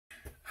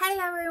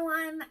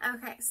everyone.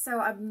 Okay, so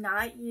I'm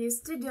not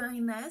used to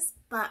doing this,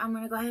 but I'm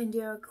gonna go ahead and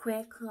do a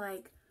quick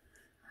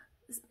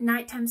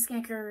nighttime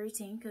skincare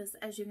routine because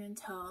as you can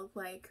tell,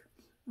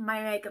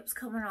 my makeup's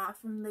coming off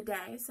from the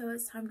day, so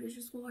it's time to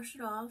just wash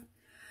it off.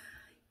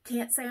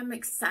 Can't say I'm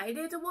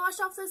excited to wash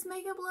off this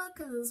makeup look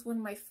because it's one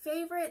of my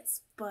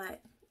favorites,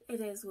 but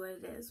it is what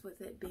it is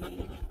with it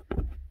being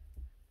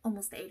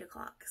almost 8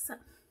 o'clock. So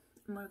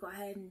I'm gonna go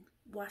ahead and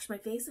wash my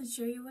face and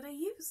show you what I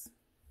use.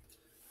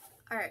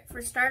 Alright,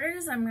 for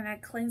starters, I'm going to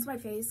cleanse my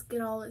face,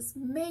 get all this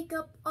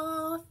makeup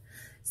off.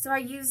 So I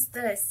use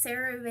the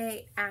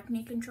CeraVe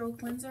Acne Control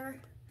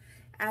Cleanser.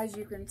 As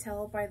you can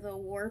tell by the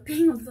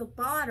warping of the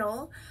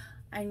bottle,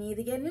 I need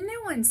to get a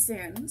new one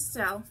soon.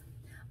 So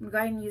I'm going to go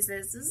ahead and use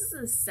this. This is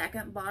the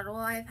second bottle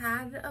I've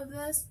had of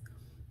this.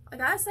 I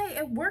gotta say,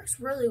 it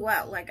works really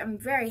well. I'm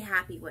very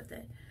happy with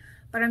it.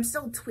 But I'm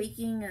still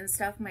tweaking and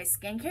stuff my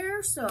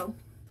skincare, so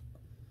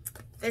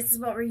this is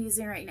what we're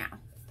using right now.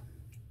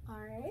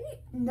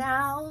 Alright,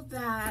 now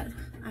that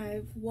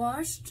I've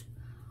washed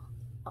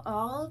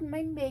all of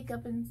my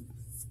makeup and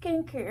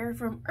skincare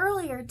from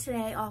earlier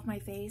today off my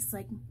face,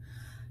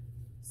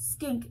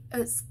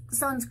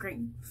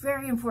 sunscreen,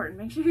 very important,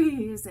 make sure you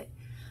use it.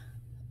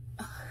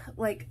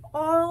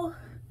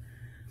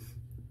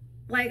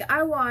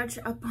 I watch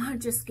a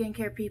bunch of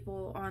skincare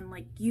people on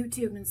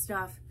YouTube and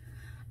stuff,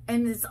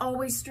 and it's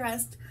always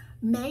stressed,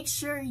 make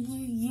sure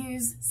you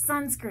use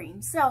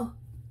sunscreen. So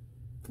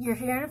you're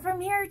hearing it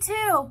from here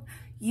too.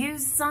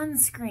 Use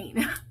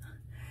sunscreen.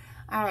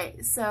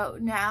 Alright, so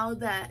now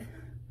that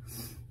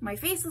my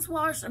face is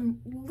washed,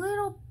 I'm a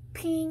little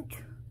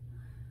pink,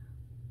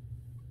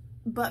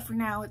 but for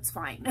now it's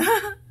fine.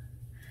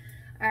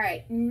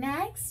 Alright,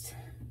 next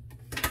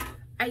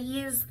I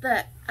use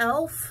the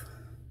e.l.f.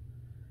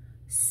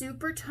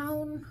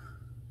 Supertone.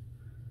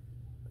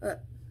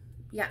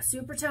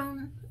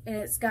 Supertone, and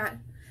it's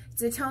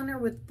a toner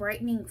with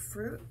brightening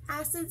fruit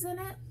acids in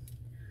it.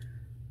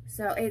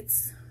 So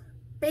it's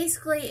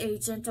basically a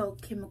gentle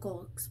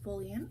chemical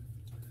exfoliant.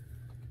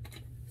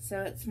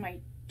 So it's my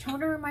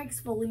toner and my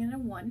exfoliant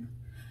in one.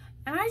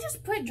 And I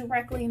just put it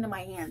directly into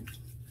my hand.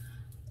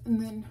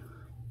 And then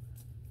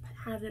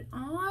pat it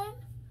on.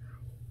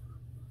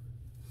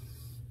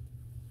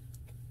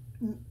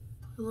 Put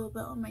a little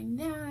bit on my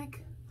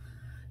neck.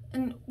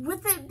 And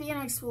with it being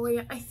an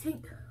exfoliant, I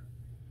think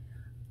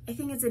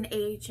it's an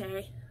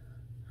AHA.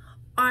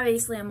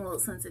 Obviously I'm a little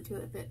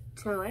sensitive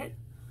to it.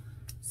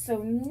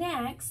 So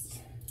next,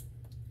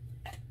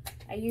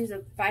 I use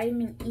a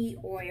vitamin E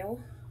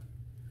oil.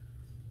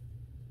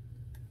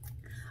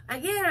 I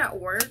get it at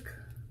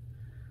work.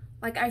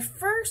 I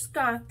first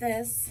got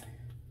this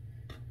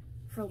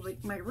for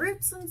my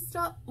roots and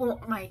stuff,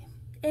 well, my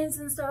ends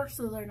and stuff,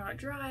 so they're not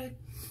dry,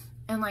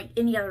 and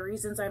any other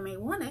reasons I may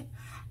want it.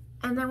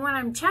 And then when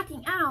I'm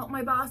checking out,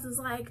 my boss is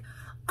like,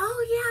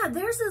 oh yeah,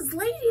 there's this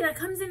lady that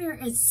comes in here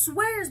and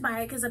swears by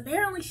it because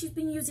apparently she's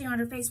been using it on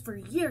her face for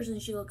years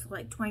and she looks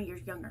 20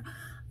 years younger.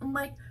 I'm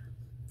like,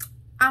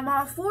 I'm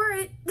all for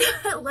it.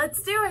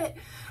 Let's do it.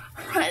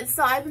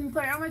 So I've been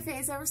putting it on my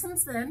face ever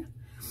since then.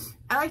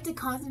 I like to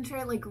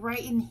concentrate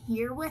right in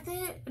here with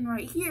it and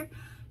right here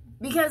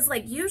because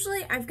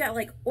usually I've got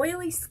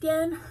oily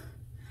skin,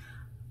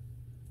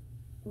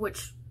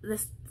 which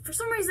this for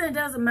some reason it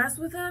doesn't mess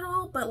with it at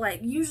all,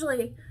 but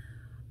usually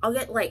I'll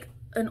get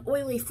an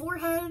oily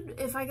forehead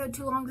if I go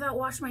too long without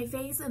washing my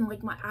face, and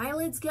my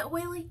eyelids get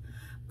oily,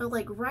 but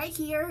right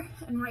here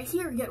and right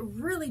here get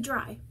really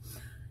dry.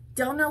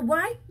 Don't know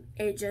why,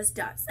 it just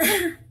does.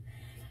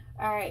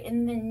 Alright,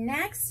 and then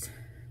next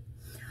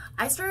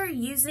I started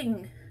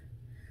using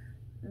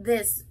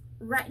this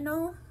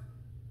retinol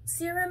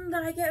serum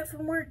that I get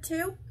from work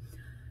too,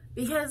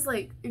 because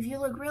if you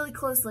look really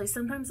closely,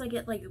 sometimes I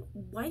get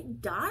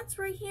white dots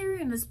right here,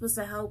 and it's supposed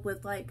to help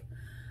with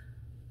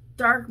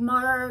dark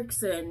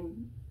marks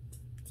and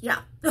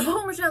yeah, a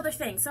whole bunch of other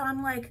things. So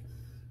I'm like,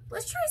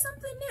 let's try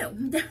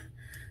something new.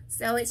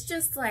 So it's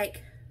just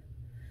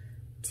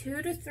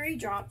 2 to 3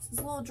 drops. It's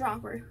a little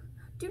dropper.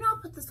 Do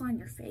not put this on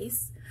your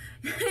face.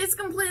 It's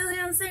completely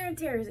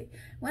unsanitary.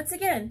 Once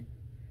again,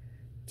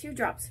 2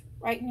 drops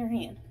right in your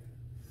hand.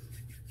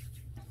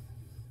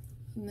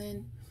 And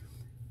then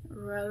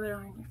rub it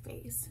on your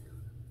face.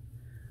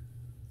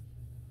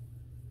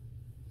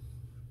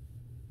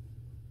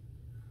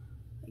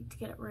 To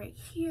get it right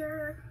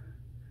here.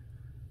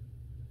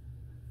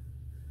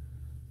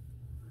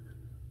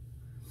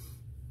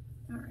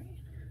 All right.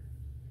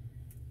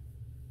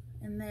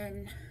 And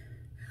then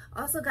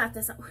also got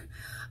this.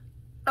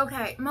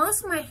 Okay,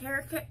 most of my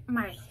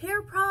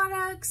hair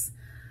products,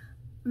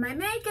 my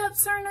makeup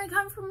starting to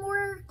come from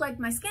work,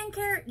 my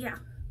skincare, yeah.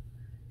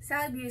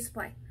 Sad beauty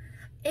supply.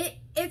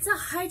 It's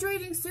a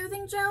hydrating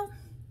soothing gel.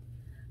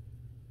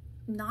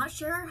 Not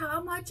sure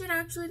how much it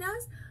actually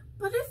does,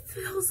 but it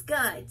feels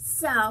good.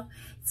 So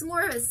it's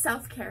more of a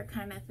self-care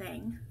kind of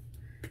thing.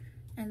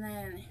 And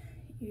then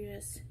you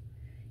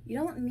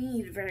don't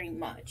need very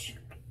much.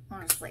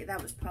 Honestly,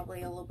 that was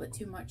probably a little bit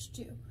too much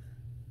too.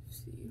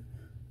 See?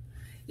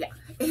 Yeah,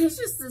 it's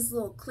just this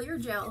little clear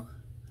gel.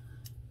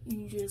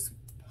 You just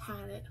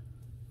pat it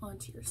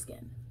onto your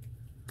skin.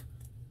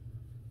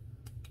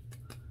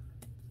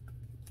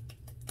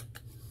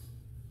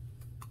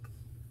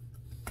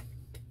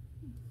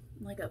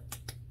 Like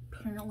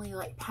apparently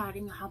like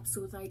patting helps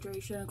with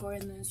hydration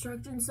according to the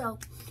instructions, so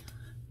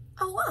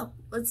oh well,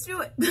 let's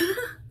do it.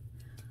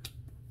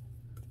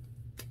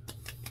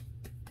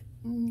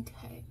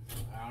 Okay.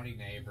 Howdy,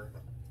 neighbor.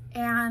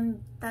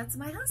 And that's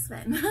my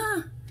husband.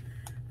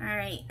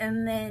 Alright,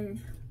 and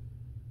then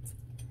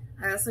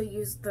I also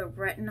used the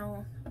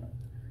retinol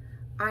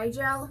eye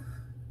gel.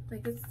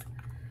 Like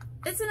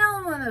it's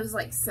another one of those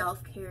like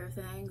self-care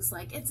things.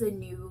 Like it's a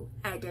new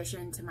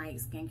addition to my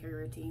skincare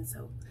routine,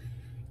 so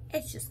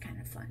it's just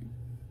kind of fun.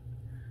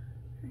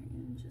 Alright,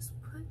 and just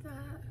put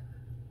that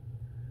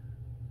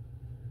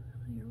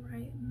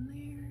right in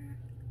there.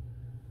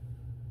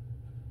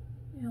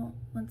 You know,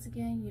 once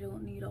again, you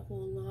don't need a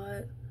whole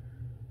lot.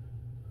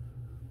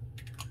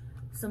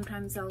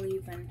 Sometimes I'll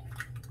even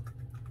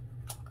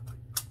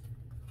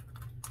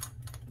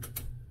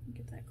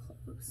get that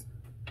close.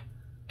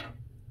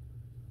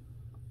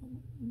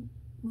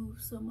 Move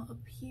some up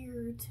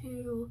here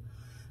too,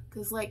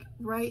 because like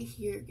right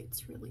here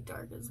gets really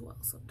dark as well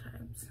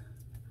sometimes.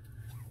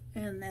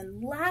 And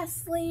then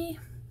lastly,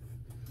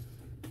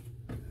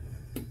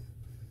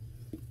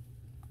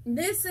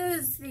 this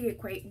is the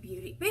Equate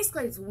Beauty.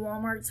 Basically, it's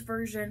Walmart's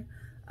version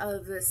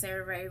of the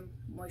CeraVe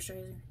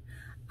moisturizer.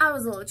 I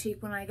was a little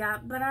cheap when I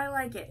got, but I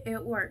like it.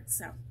 It works,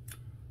 so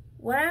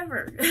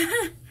whatever.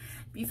 If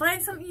you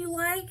find something you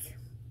like,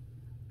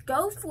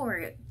 go for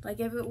it.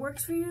 Like if it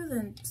works for you,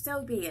 then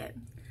so be it.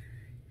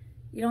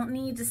 You don't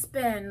need to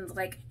spend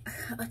like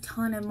a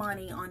ton of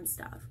money on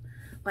stuff.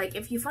 Like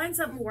if you find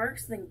something that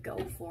works, then go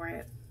for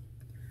it.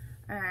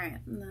 All right,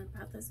 and then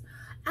about this.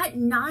 At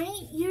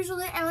night,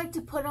 usually I like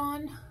to put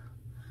on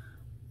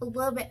a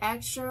little bit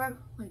extra.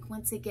 Like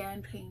once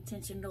again, paying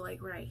attention to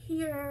like right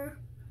here.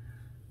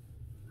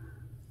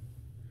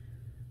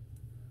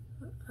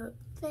 Up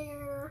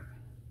there.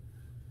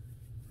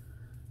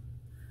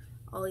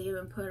 I'll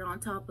even put it on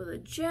top of the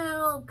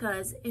gel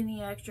because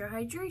any extra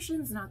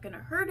hydration is not going to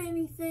hurt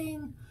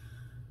anything.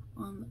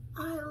 On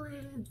the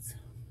eyelids.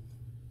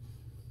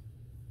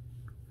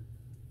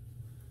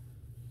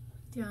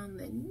 Down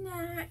the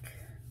neck.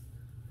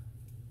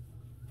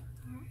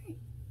 Alright.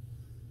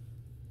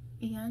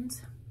 And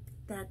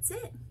that's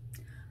it.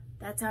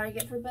 That's how I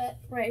get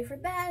ready for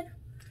bed.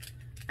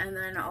 And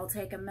then I'll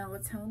take a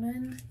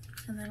melatonin.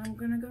 And then I'm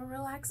going to go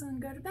relax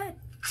and go to bed.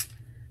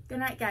 Good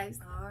night, guys.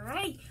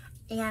 Alright.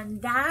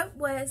 And that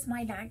was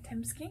my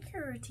nighttime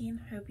skincare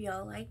routine. Hope you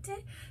all liked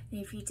it.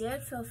 And if you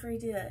did, feel free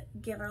to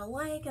give it a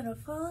like and a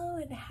follow.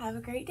 And have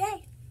a great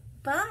day.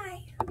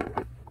 Bye.